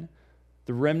one.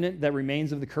 The remnant that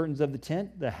remains of the curtains of the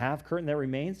tent, the half curtain that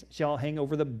remains, shall hang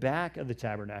over the back of the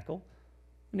tabernacle,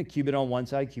 and a cubit on one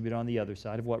side, cubit on the other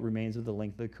side of what remains of the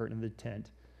length of the curtain of the tent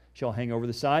shall hang over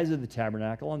the sides of the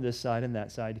tabernacle on this side and that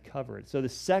side to cover it. So the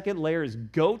second layer is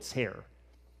goat's hair.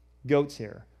 Goat's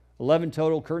hair. 11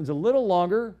 total curtains, a little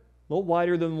longer, a little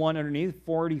wider than one underneath,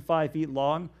 45 feet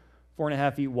long,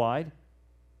 4.5 feet wide.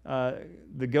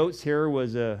 The goat's hair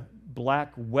was a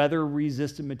black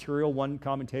weather-resistant material. One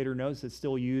commentator notes it's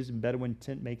still used in Bedouin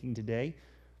tent making today.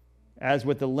 As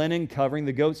with the linen covering,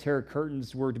 the goat's hair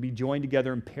curtains were to be joined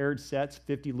together in paired sets,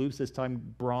 50 loops, this time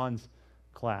bronze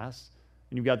clasps.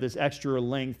 And you've got this extra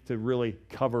length to really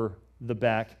cover the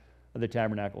back of the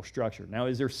tabernacle structure. Now,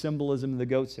 is there symbolism in the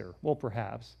goat's hair? Well,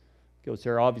 perhaps. Goat's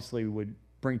hair obviously would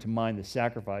bring to mind the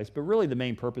sacrifice, but really the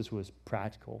main purpose was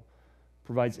practical.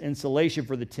 Provides insulation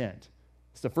for the tent.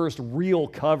 It's the first real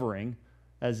covering,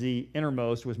 as the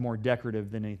innermost was more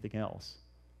decorative than anything else.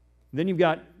 Then you've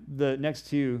got the next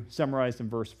two summarized in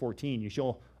verse 14. You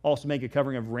shall also make a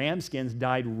covering of ram skins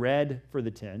dyed red for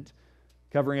the tent,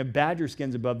 covering of badger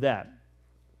skins above that.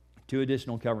 2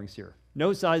 additional coverings here.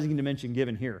 No sizing and dimension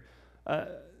given here.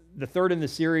 The third in the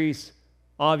series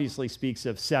obviously speaks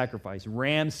of sacrifice.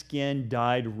 Ram skin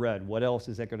dyed red. What else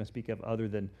is that going to speak of other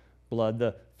than blood?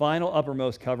 The final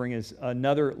uppermost covering is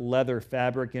another leather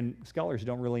fabric, and scholars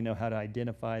don't really know how to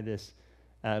identify this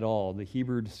at all. The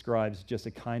Hebrew describes just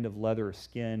a kind of leather or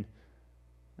skin.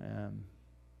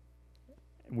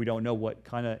 We don't know what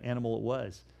kind of animal it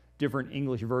was. Different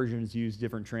English versions use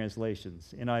different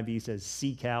translations. NIV says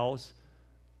sea cows.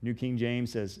 New King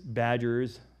James says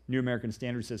badgers. New American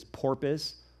Standard says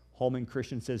porpoise. Holman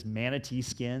Christian says manatee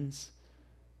skins.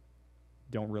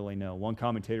 Don't really know. One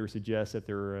commentator suggests that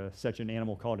there's such an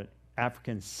animal called an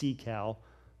African sea cow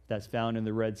that's found in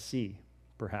the Red Sea,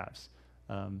 perhaps.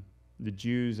 The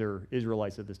Jews, or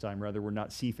Israelites at this time, rather, were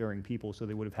not seafaring people, so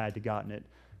they would have had to gotten it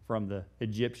from the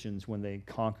Egyptians when they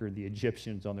conquered the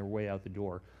Egyptians on their way out the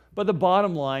door. But the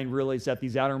bottom line really is that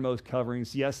these outermost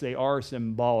coverings, yes, they are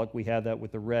symbolic. We have that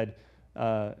with the red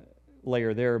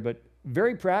layer there, but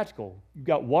very practical. You've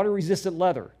got water-resistant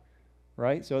leather,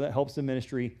 right? So that helps the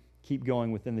ministry keep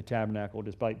going within the tabernacle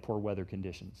despite poor weather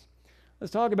conditions.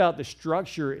 Let's talk about the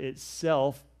structure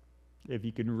itself. If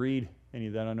you can read any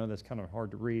of that, I know that's kind of hard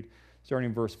to read. Starting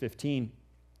in verse 15.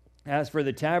 As for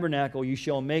the tabernacle, you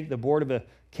shall make the board of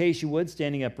acacia wood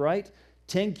standing upright.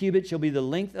 10 cubits shall be the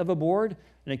length of a board,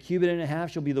 and 1.5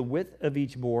 cubits shall be the width of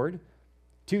each board.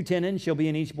 2 tenons shall be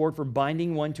in each board for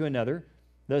binding one to another.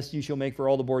 Thus you shall make for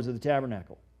all the boards of the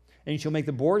tabernacle. And you shall make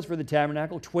the boards for the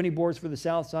tabernacle, 20 boards for the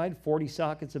south side, 40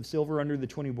 sockets of silver under the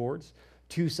 20 boards,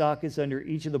 2 sockets under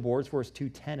each of the boards for its 2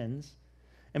 tenons.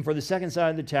 And for the second side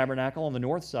of the tabernacle on the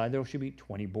north side, there should be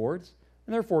 20 boards,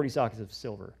 and there are 40 sockets of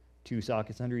silver, 2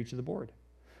 sockets under each of the board.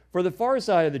 For the far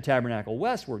side of the tabernacle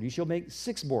westward, you shall make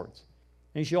 6 boards.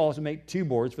 And you shall also make 2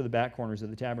 boards for the back corners of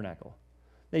the tabernacle.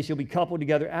 They shall be coupled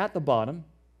together at the bottom,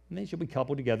 and they shall be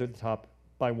coupled together at the top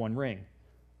by 1 ring.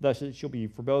 Thus it shall be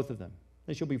for both of them.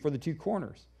 They shall be for the 2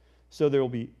 corners. So there will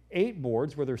be 8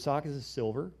 boards where their sockets of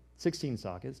silver, 16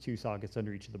 sockets, 2 sockets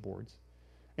under each of the boards.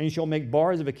 And you shall make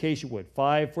bars of acacia wood,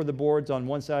 5 for the boards on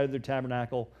one side of the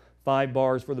tabernacle, 5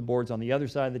 bars for the boards on the other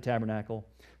side of the tabernacle,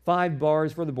 5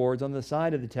 bars for the boards on the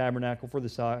side of the tabernacle for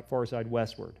the far side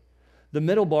westward. The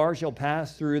middle bar shall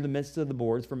pass through the midst of the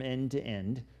boards from end to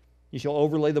end. You shall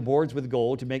overlay the boards with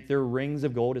gold to make their rings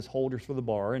of gold as holders for the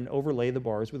bar, and overlay the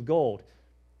bars with gold.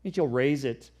 You shall raise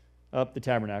it up the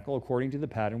tabernacle according to the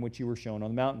pattern which you were shown on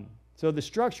the mountain. So the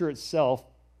structure itself,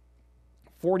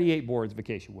 48 boards of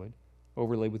acacia wood,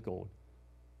 overlaid with gold.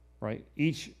 Right?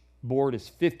 Each board is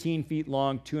 15 feet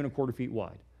long, 2¼ feet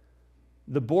wide.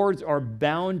 The boards are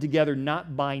bound together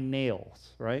not by nails,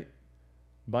 right?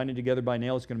 Binding together by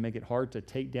nails is going to make it hard to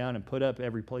take down and put up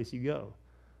every place you go.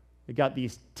 It got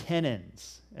these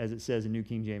tenons, as it says in New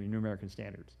King James, New American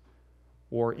Standards.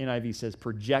 Or NIV says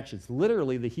projections.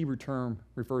 Literally, the Hebrew term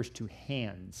refers to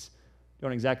hands.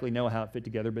 Don't exactly know how it fit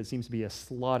together, but it seems to be a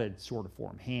slotted sort of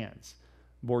form, hands.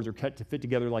 Boards are cut to fit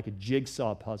together like a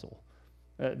jigsaw puzzle.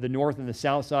 The north and the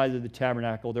south sides of the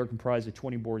tabernacle, they're comprised of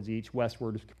 20 boards each.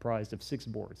 Westward is comprised of 6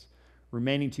 boards.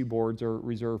 Remaining 2 boards are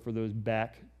reserved for those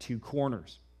back 2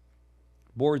 corners.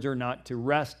 Boards are not to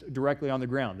rest directly on the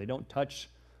ground. They don't touch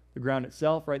the ground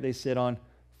itself, right? They sit on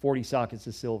 40 sockets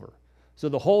of silver. So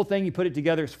the whole thing, you put it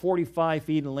together, is 45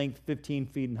 feet in length, 15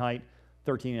 feet in height,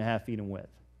 13.5 feet in width.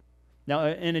 Now,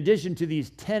 in addition to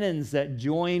these tenons that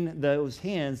join those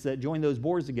hands, that join those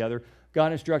boards together,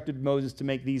 God instructed Moses to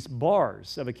make these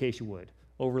bars of acacia wood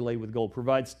overlaid with gold,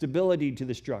 provide stability to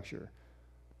the structure.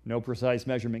 No precise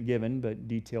measurement given, but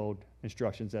detailed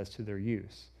instructions as to their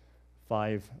use.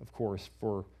 5, of course,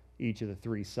 for each of the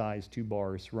 3 sides, 2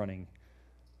 bars running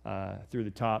through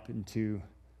the top and 2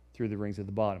 through the rings at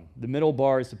the bottom. The middle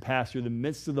bar is to pass through the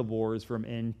midst of the boards from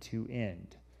end to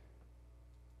end.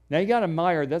 Now you got to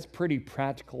admire, that's pretty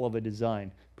practical of a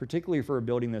design, particularly for a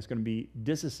building that's going to be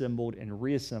disassembled and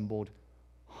reassembled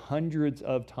hundreds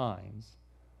of times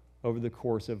over the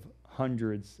course of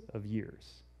hundreds of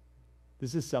years.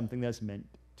 This is something that's meant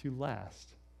to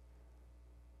last.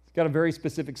 It's got a very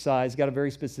specific size, got a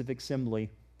very specific assembly.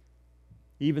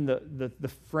 Even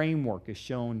the framework is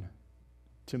shown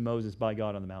to Moses by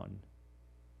God on the mountain.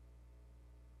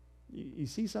 You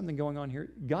see something going on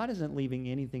here? God isn't leaving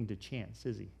anything to chance,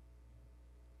 is he?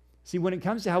 See, when it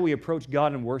comes to how we approach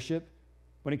God in worship,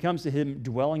 when it comes to him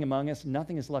dwelling among us,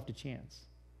 nothing is left to chance.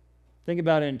 Think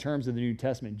about it in terms of the New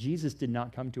Testament. Jesus did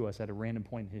not come to us at a random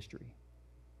point in history.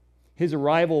 His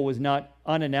arrival was not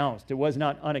unannounced. It was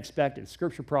not unexpected.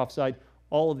 Scripture prophesied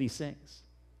all of these things.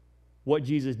 What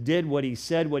Jesus did, what he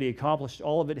said, what he accomplished,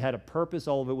 all of it had a purpose.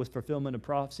 All of it was fulfillment of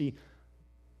prophecy.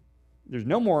 There's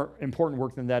no more important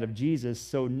work than that of Jesus,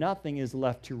 so nothing is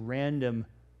left to random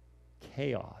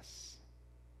chaos.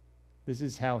 This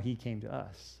is how he came to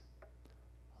us.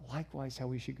 Likewise, how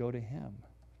we should go to him.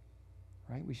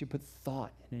 Right? We should put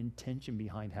thought and intention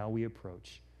behind how we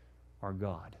approach our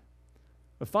God.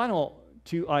 The final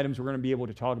 2 items we're going to be able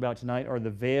to talk about tonight are the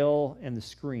veil and the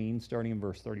screen, starting in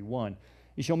verse 31.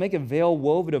 You shall make a veil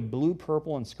woven of blue,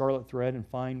 purple, and scarlet thread and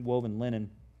fine woven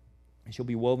linen. It shall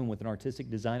be woven with an artistic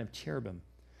design of cherubim.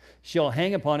 Shall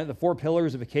hang upon it the 4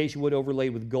 pillars of acacia wood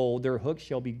overlaid with gold. Their hooks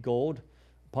shall be gold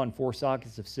upon 4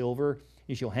 sockets of silver.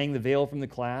 You shall hang the veil from the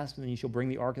clasp, and then you shall bring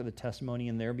the ark of the testimony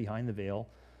in there behind the veil.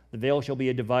 The veil shall be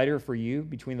a divider for you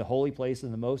between the holy place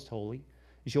and the most holy.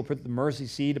 You shall put the mercy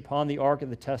seat upon the ark of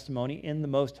the testimony in the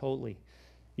most holy.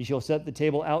 You shall set the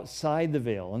table outside the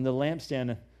veil, and the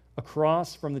lampstand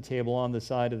across from the table on the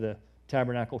side of the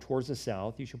tabernacle towards the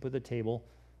south. You shall put the table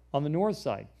on the north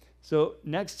side. So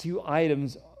next 2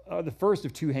 items are the first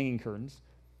of 2 hanging curtains,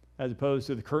 as opposed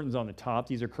to the curtains on the top.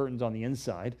 These are curtains on the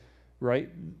inside, right?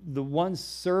 The one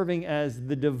serving as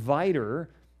the divider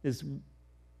is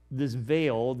this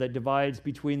veil that divides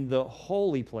between the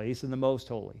holy place and the most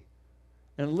holy.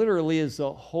 And it literally is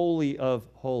the holy of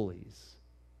holies.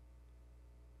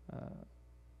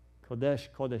 Kodesh,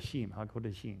 Kodeshim,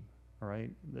 HaKodeshim, all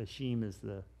right? The Shem is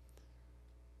the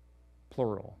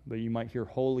plural, but you might hear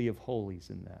holy of holies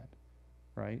in that,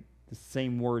 right? The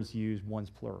same words used, one's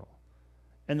plural.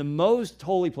 And the most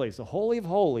holy place, the holy of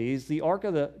holies, the ark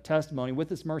of the testimony with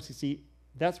its mercy seat,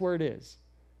 that's where it is.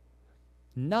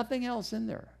 Nothing else in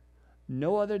there.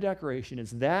 No other decoration.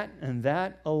 It's that and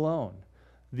that alone.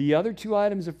 The other two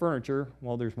items of furniture,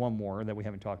 well, there's one more that we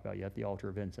haven't talked about yet, the altar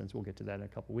of incense. We'll get to that in a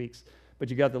couple weeks. But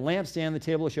you got the lampstand, the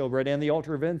table of showbread, and the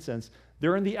altar of incense.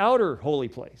 They're in the outer holy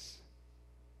place.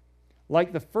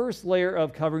 Like the first layer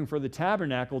of covering for the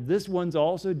tabernacle, this one's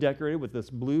also decorated with this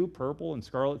blue, purple, and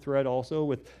scarlet thread, also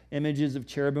with images of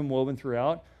cherubim woven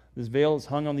throughout. This veil is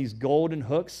hung on these golden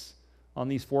hooks on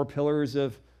these 4 pillars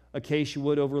of acacia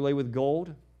wood overlaid with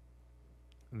gold.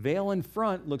 Veil in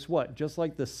front looks what? Just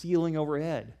like the ceiling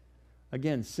overhead.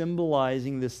 Again,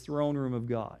 symbolizing this throne room of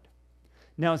God.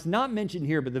 Now, it's not mentioned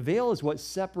here, but the veil is what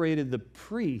separated the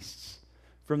priests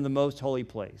from the most holy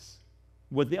place,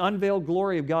 with the unveiled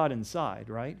glory of God inside,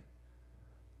 right?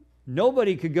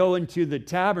 Nobody could go into the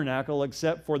tabernacle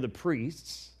except for the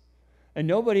priests, and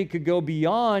nobody could go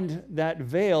beyond that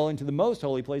veil into the most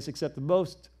holy place except the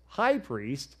most high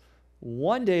priest,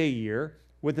 one day a year,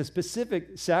 with a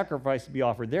specific sacrifice to be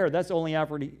offered there. That's only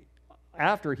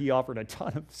after he offered a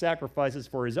ton of sacrifices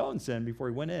for his own sin before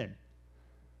he went in.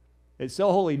 It's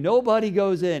so holy. Nobody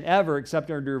goes in ever except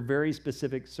under a very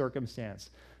specific circumstance.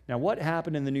 Now, what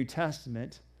happened in the New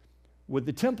Testament with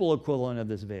the temple equivalent of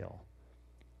this veil?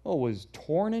 Oh, it was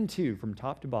torn in two from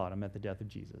top to bottom at the death of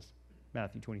Jesus.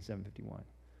 Matthew 27:51.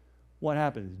 What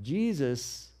happens?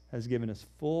 Jesus has given us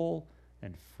full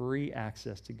and free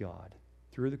access to God.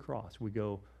 Through the cross, we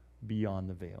go beyond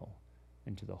the veil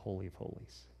into the Holy of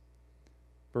Holies.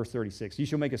 Verse 36, you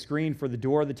shall make a screen for the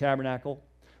door of the tabernacle,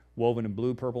 woven in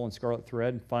blue, purple, and scarlet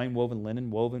thread, and fine woven linen,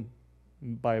 woven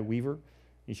by a weaver.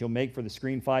 You shall make for the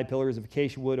screen 5 pillars of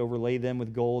acacia wood, overlay them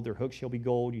with gold. Their hooks shall be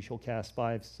gold. You shall cast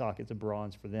 5 sockets of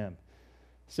bronze for them.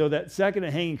 So that second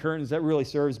of hanging curtains, that really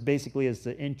serves basically as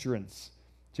the entrance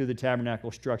to the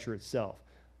tabernacle structure itself.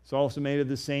 It's also made of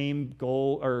the same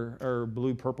gold or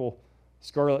blue, purple,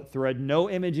 scarlet thread.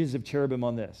 No images of cherubim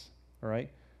on this, all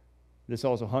right? This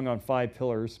also hung on 5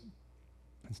 pillars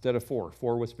instead of 4.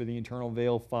 4 was for the internal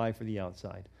veil, 5 for the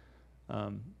outside.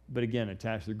 But again,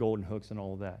 attached to golden hooks and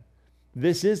all of that.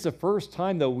 This is the first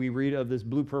time, though, we read of this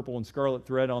blue, purple, and scarlet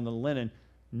thread on the linen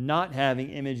not having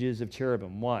images of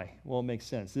cherubim. Why? Well, it makes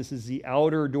sense. This is the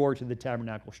outer door to the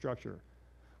tabernacle structure.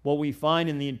 What we find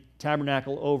in the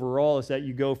tabernacle overall is that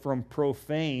you go from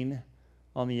profane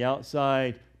on the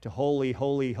outside to holy,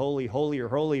 holy, holy,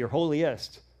 holy, or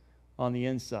holiest on the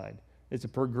inside. It's a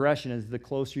progression. As the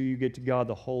closer you get to God,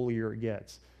 the holier it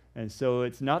gets. And so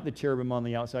it's not the cherubim on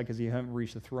the outside because you haven't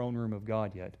reached the throne room of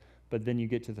God yet. But then you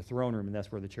get to the throne room, and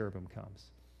that's where the cherubim comes,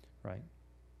 right?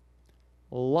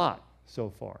 A lot so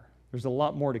far. There's a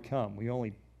lot more to come. We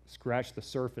only scratched the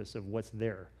surface of what's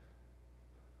there.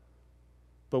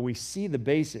 But we see the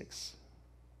basics,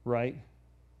 right?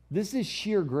 This is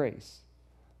sheer grace,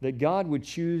 that God would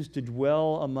choose to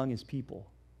dwell among his people.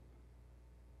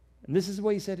 And this is the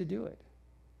way he said to do it.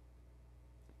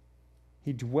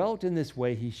 He dwelt in this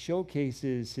way. He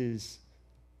showcases his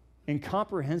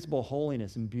incomprehensible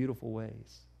holiness in beautiful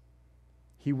ways.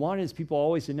 He wanted his people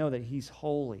always to know that he's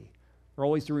holy. They're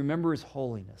always to remember his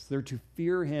holiness. They're to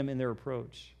fear him in their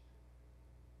approach.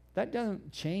 That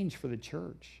doesn't change for the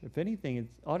church. If anything, it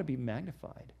ought to be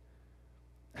magnified.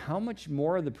 How much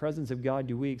more of the presence of God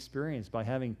do we experience by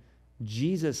having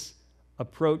Jesus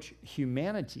approach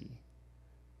humanity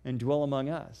and dwell among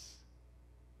us?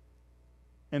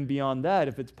 And beyond that,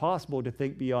 if it's possible to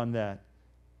think beyond that,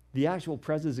 the actual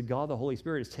presence of God, the Holy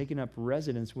Spirit, is taking up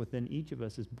residence within each of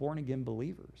us as born-again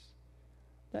believers.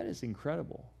 That is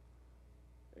incredible.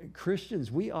 Christians,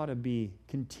 we ought to be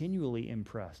continually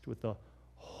impressed with the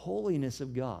holiness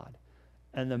of God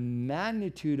and the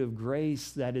magnitude of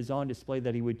grace that is on display,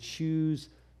 that he would choose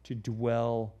to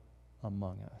dwell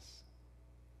among us.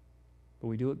 But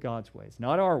we do it God's way. It's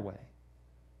not our way.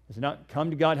 It's not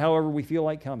come to God however we feel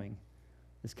like coming.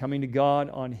 It's coming to God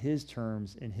on his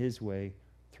terms, in his way,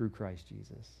 through Christ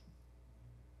Jesus.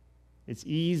 It's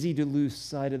easy to lose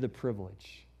sight of the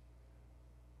privilege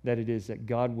that it is that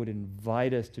God would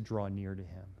invite us to draw near to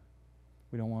him.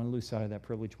 We don't want to lose sight of that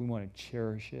privilege. We want to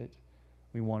cherish it.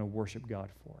 We want to worship God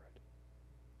for it.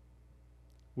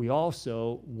 We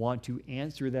also want to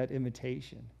answer that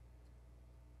invitation.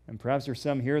 And perhaps there's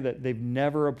some here that they've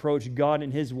never approached God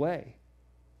in his way.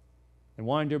 They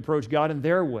wanted to approach God in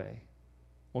their way.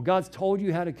 Well, God's told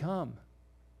you how to come.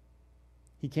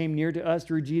 He came near to us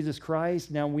through Jesus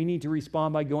Christ. Now we need to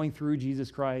respond by going through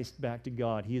Jesus Christ back to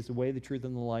God. He is the way, the truth,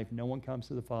 and the life. No one comes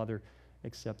to the Father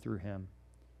except through him.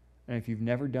 And if you've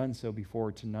never done so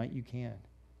before, tonight you can.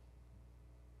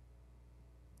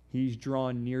 He's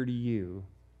drawn near to you.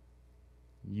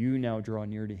 You now draw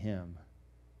near to him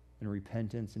in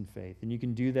repentance and faith. And you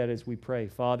can do that as we pray.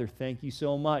 Father, thank you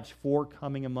so much for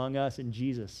coming among us in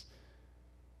Jesus,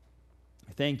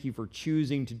 Thank you for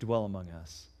choosing to dwell among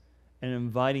us and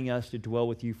inviting us to dwell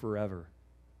with you forever.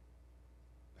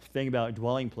 Think about a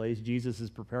dwelling place. Jesus is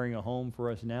preparing a home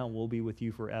for us now, and we'll be with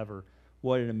you forever.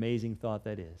 What an amazing thought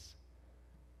that is.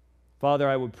 Father,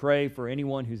 I would pray for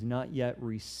anyone who's not yet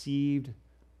received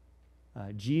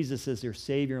Jesus as their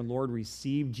Savior. And Lord,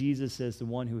 receive Jesus as the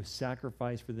one who has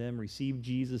sacrificed for them. Receive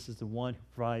Jesus as the one who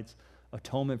provides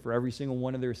atonement for every single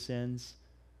one of their sins.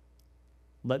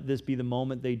 Let this be the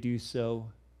moment they do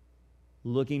so,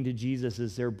 looking to Jesus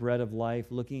as their bread of life,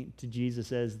 looking to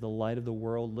Jesus as the light of the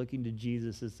world, looking to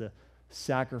Jesus as the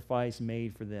sacrifice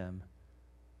made for them.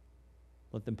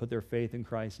 Let them put their faith in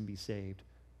Christ and be saved.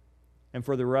 And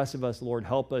for the rest of us, Lord,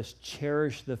 help us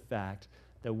cherish the fact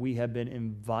that we have been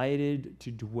invited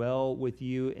to dwell with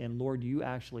you. And Lord, you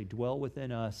actually dwell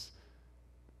within us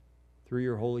through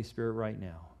your Holy Spirit right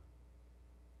now.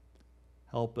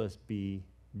 Help us be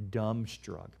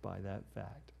dumbstruck by that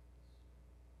fact.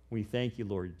 We thank you,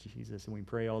 Lord Jesus, and we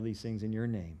pray all these things in your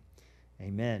name.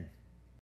 Amen.